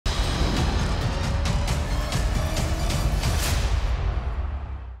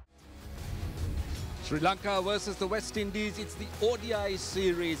Sri Lanka versus the West Indies. It's the ODI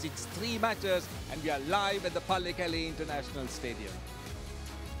series. It's 3 matches and we are live at the Pallekele International Stadium.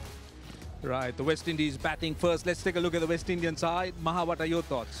 Right, the West Indies batting first. Let's take a look at the West Indian side. Maha, what are your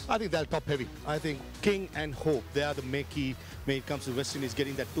thoughts? I think they're top heavy. I think King and Hope, they are the main key when it comes to West Indies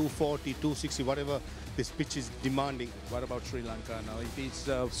getting that 240, 260, whatever this pitch is demanding. What about Sri Lanka now? It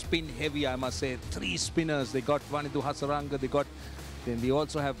is spin heavy, I must say. 3 spinners. They got one into Hasaranga. Then we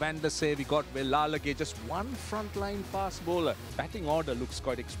also have Van der Sar. We got Pallekele. Just one frontline fast bowler. Batting order looks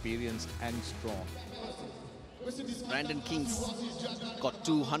quite experienced and strong. Brandon King's got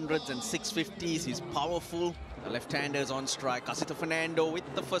 200s and 650s. He's powerful. The left-hander's on strike. Casito Fernando with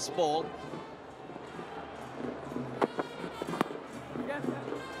the first ball.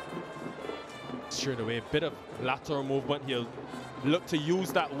 Straight away, a bit of lateral movement. He'll look to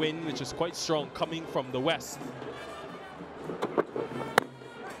use that wind, which is quite strong, coming from the west.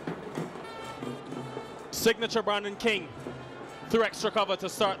 Signature Brandon King through extra cover to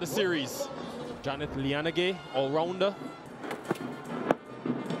start the series. Janeth Lianage, all-rounder.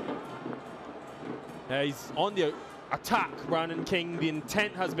 He's on the attack, Brandon King. The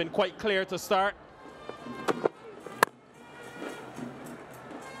intent has been quite clear to start.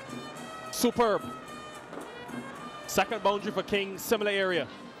 Superb. Second boundary for King, similar area.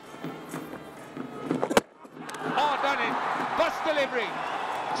 Oh, done it. First delivery.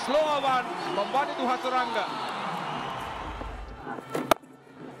 Slower one from one to Hasaranga.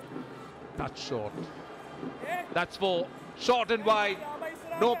 Touch short. That's for short and wide.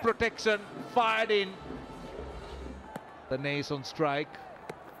 No protection. Fired in. The Nace on strike.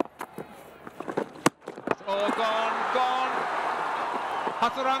 Oh, gone.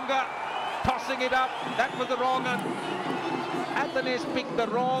 Hasaranga tossing it up. That was the wrong one. Athanaze picked the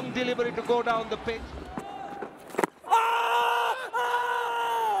wrong delivery to go down the pitch.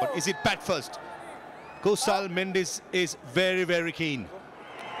 But is it bat first? Kusal Mendes is very, very keen.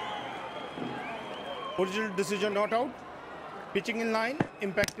 Original decision not out. Pitching in line,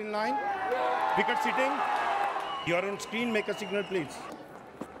 impact in line, wicket sitting. You are on screen, make a signal please.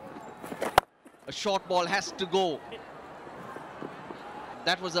 A short ball has to go.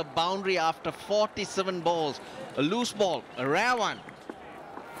 That was a boundary after 47 balls. A loose ball, a rare one.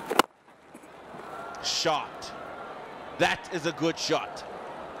 Shot. That is a good shot.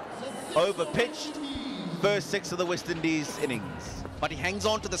 Over pitched, first 6 of the West Indies innings. But he hangs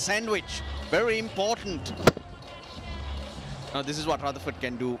on to the sandwich. Very important. Now this is what Rutherford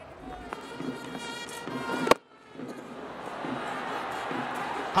can do.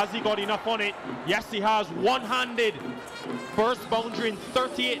 Has he got enough on it? Yes, he has. One-handed. First boundary in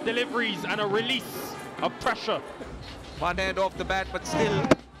 38 deliveries and a release of pressure. One hand off the bat, but still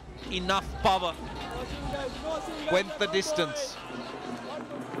enough power. Went the distance.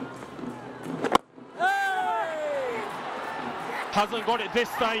 Hasn't got it this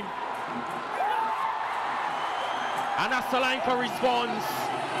time. And as Sri Lanka responds,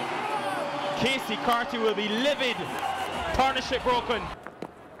 Casey Carty will be livid. Partnership broken.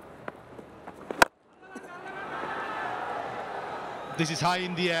 This is high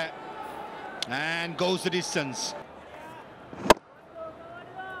in the air and goes the distance.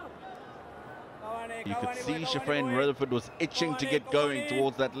 You could see Shafran Rutherford was itching to get going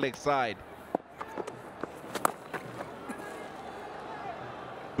towards that leg side.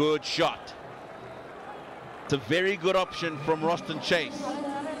 Good shot. It's a very good option from Roston Chase.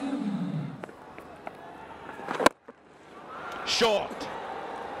 Short.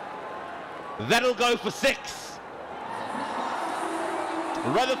 That'll go for 6.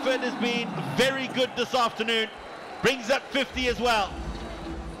 Rutherford has been very good this afternoon. Brings up 50 as well.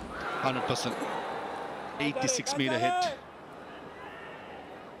 100%. 86-meter hit.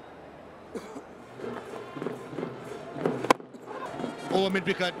 Over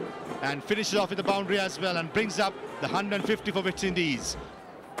mid-wicket and finishes off with the boundary as well and brings up the 150 for West Indies.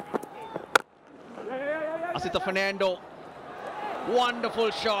 Casito Fernando.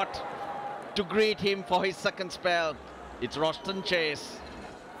 Wonderful shot to greet him for his second spell. It's Roston Chase.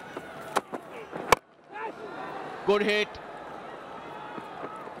 Good hit.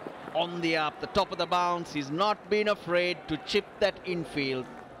 On the up, the top of the bounce. He's not been afraid to chip that infield.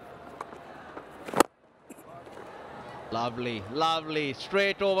 Lovely, lovely.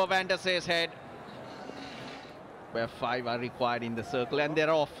 Straight over Van der Sar's head. Where 5 are required in the circle and they're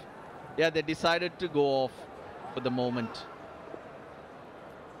off. Yeah, they decided to go off for the moment.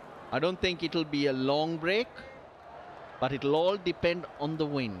 I don't think it'll be a long break, but it'll all depend on the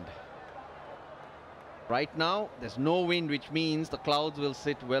wind. Right now, there's no wind, which means the clouds will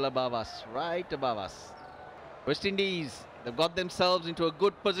sit well above us, right above us. West Indies They've got themselves into a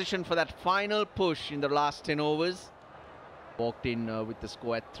good position for that final push in the last 10 overs. Walked in with the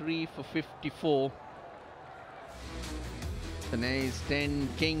score at 3 for 54. Tanais 10,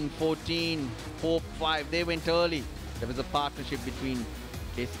 King 14, Hope 5. They went early. There was a partnership between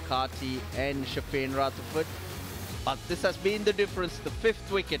Casey Carty and Shafane Rutherford. But this has been the difference. The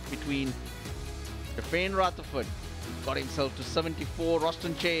 5th wicket between Shafane Rutherford. Got himself to 74.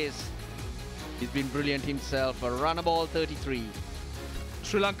 Roston Chase. He's been brilliant himself. A run ball 33.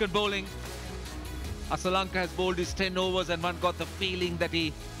 Sri Lankan bowling. Lanka has bowled his 10 overs and one got the feeling that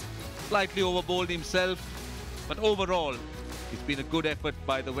he slightly overbowled himself. But overall, it's been a good effort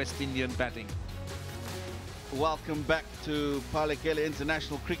by the West Indian batting. Welcome back to Pallekele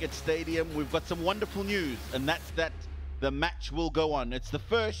International Cricket Stadium. We've got some wonderful news, and that's that the match will go on. It's the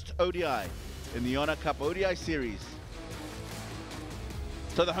first ODI in the Honour Cup ODI series.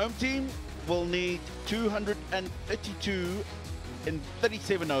 So the home team will need 232 in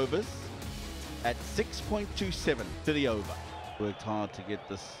 37 overs at 6.27 to the over. Worked hard to get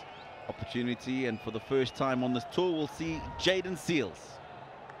this opportunity, and for the first time on this tour we'll see Jaden Seals.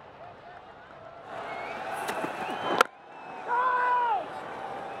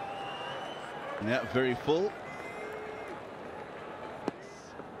 Yeah, very full.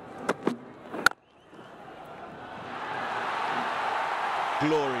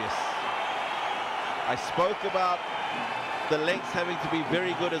 Glorious. I spoke about the legs having to be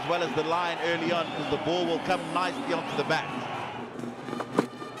very good as well as the line early on, because the ball will come nicely onto the bat.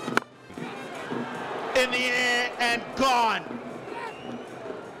 In the air and gone.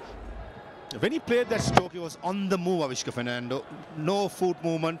 When he played that stroke, he was on the move, Avishka Fernando. No foot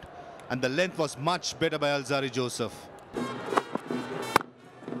movement, and the length was much better by Alzari Joseph.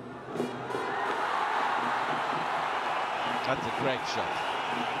 That's a great shot.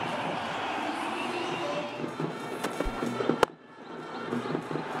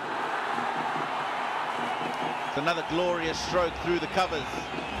 It's another glorious stroke through the covers.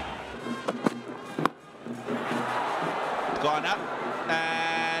 It's gone up,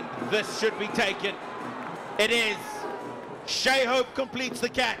 and this should be taken. It is. Shea Hope completes the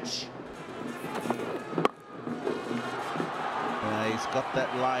catch. He's got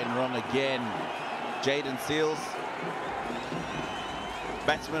that line wrong again. Jaden Seals,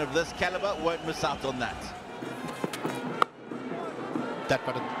 batsman of this caliber, won't miss out on that. That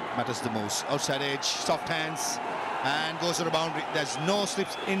matters the most. Outside edge, soft hands, and goes to the boundary. There's no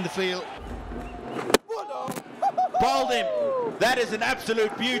slips in the field. Bowled him. That is an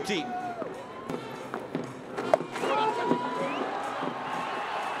absolute beauty.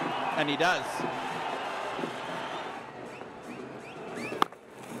 And he does.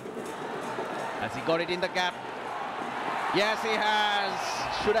 Has he got it in the gap? Yes, he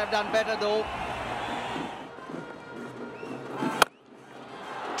has. Should have done better though.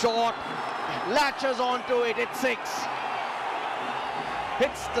 Short, latches onto it, it's 6.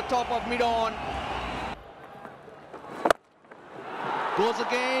 Hits the top of mid-on. Goes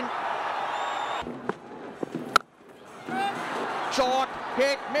again. Short,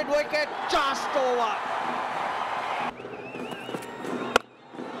 hit, mid-wicket, just over.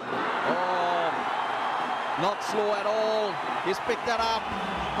 Oh, not slow at all. He's picked that up.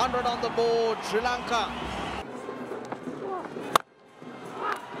 100 on the board, Sri Lanka.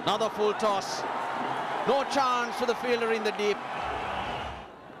 Another full toss. No chance for the fielder in the deep.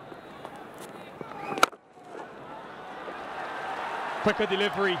 Quicker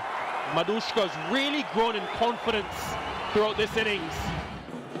delivery. Madushka's really grown in confidence throughout this innings.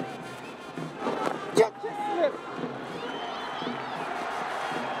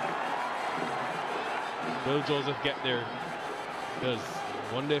 Will Joseph get there? Because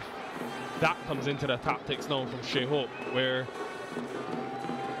I wonder if that comes into the tactics now from Shea Hope, where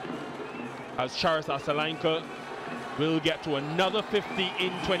as Charis Asalanka will get to another 50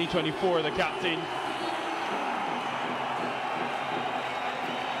 in 2024, the captain.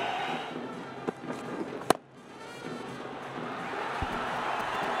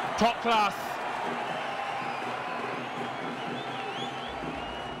 Top class.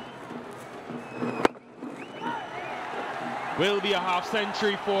 Will be a half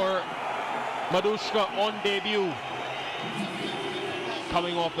century for Madushka on debut.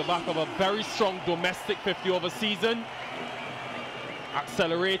 Coming off the back of a very strong domestic 50-over season.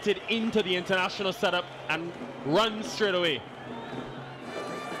 Accelerated into the international setup and runs straight away.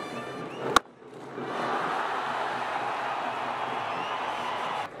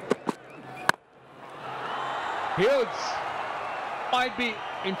 Huge. Might be,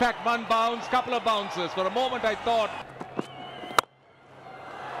 in fact, one bounce, couple of bounces. For a moment I thought,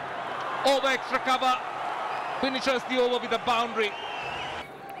 over extra cover. Finishes the over with a boundary.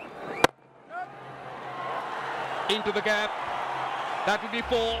 Into the gap. That will be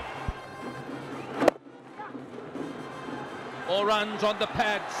 4. 4 runs on the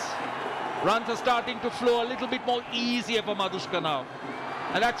pads. Runs are starting to flow a little bit more easier for Madhushka now.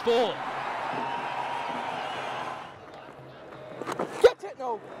 And that's 4. Get it,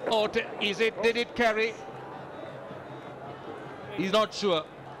 no. Or is it? Did it carry? He's not sure.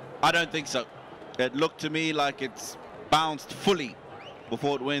 I don't think so. It looked to me like it's bounced fully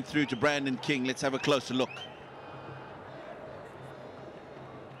before it went through to Brandon King. Let's have a closer look.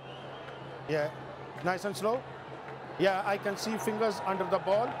 Yeah, nice and slow. Yeah, I can see fingers under the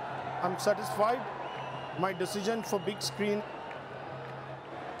ball. I'm satisfied. My decision for big screen.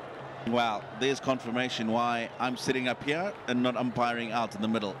 Well, there's confirmation why I'm sitting up here and not umpiring out in the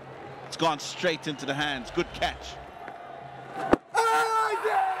middle. It's gone straight into the hands. Good catch.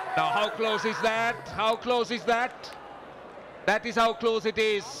 Now, how close is that? How close is that? That is how close it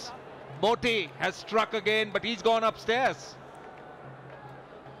is. Moti has struck again, but he's gone upstairs.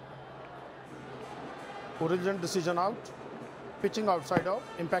 Original decision out. Pitching outside off.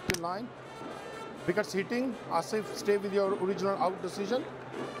 Impact in line. Wickets hitting. Asif, stay with your original out decision.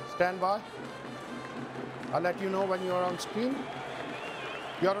 Stand by. I'll let you know when you're on screen.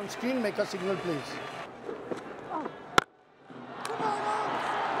 You're on screen, make a signal, please.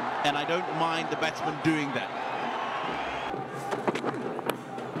 And I don't mind the batsman doing that.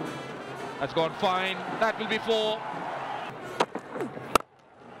 That's gone fine. That will be 4.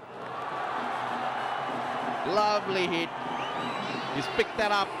 Lovely hit. He's picked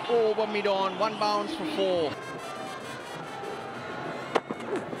that up over mid-on. 1 bounce for 4.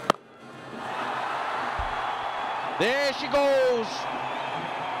 There she goes.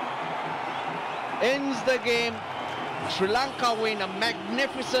 Ends the game. Sri Lanka win. A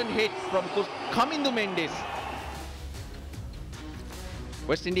magnificent hit from Kamindu Mendes.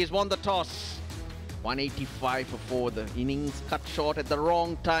 West Indies won the toss. 185 for 4. The innings cut short at the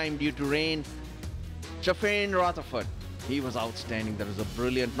wrong time due to rain. Chafin Rutherford, he was outstanding. That was a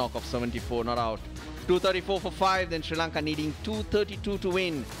brilliant knock of 74, not out. 234 for 5. Then Sri Lanka needing 232 to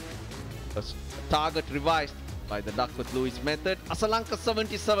win. The target revised by the Duckworth Lewis method. Asalanka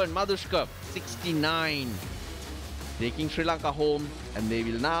 77, Madhushka 69. Taking Sri Lanka home, and they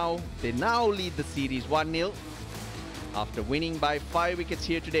now lead the series 1-0 after winning by 5 wickets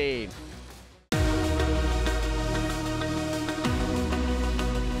here today.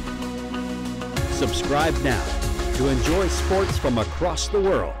 Subscribe now to enjoy sports from across the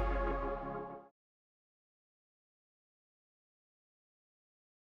world.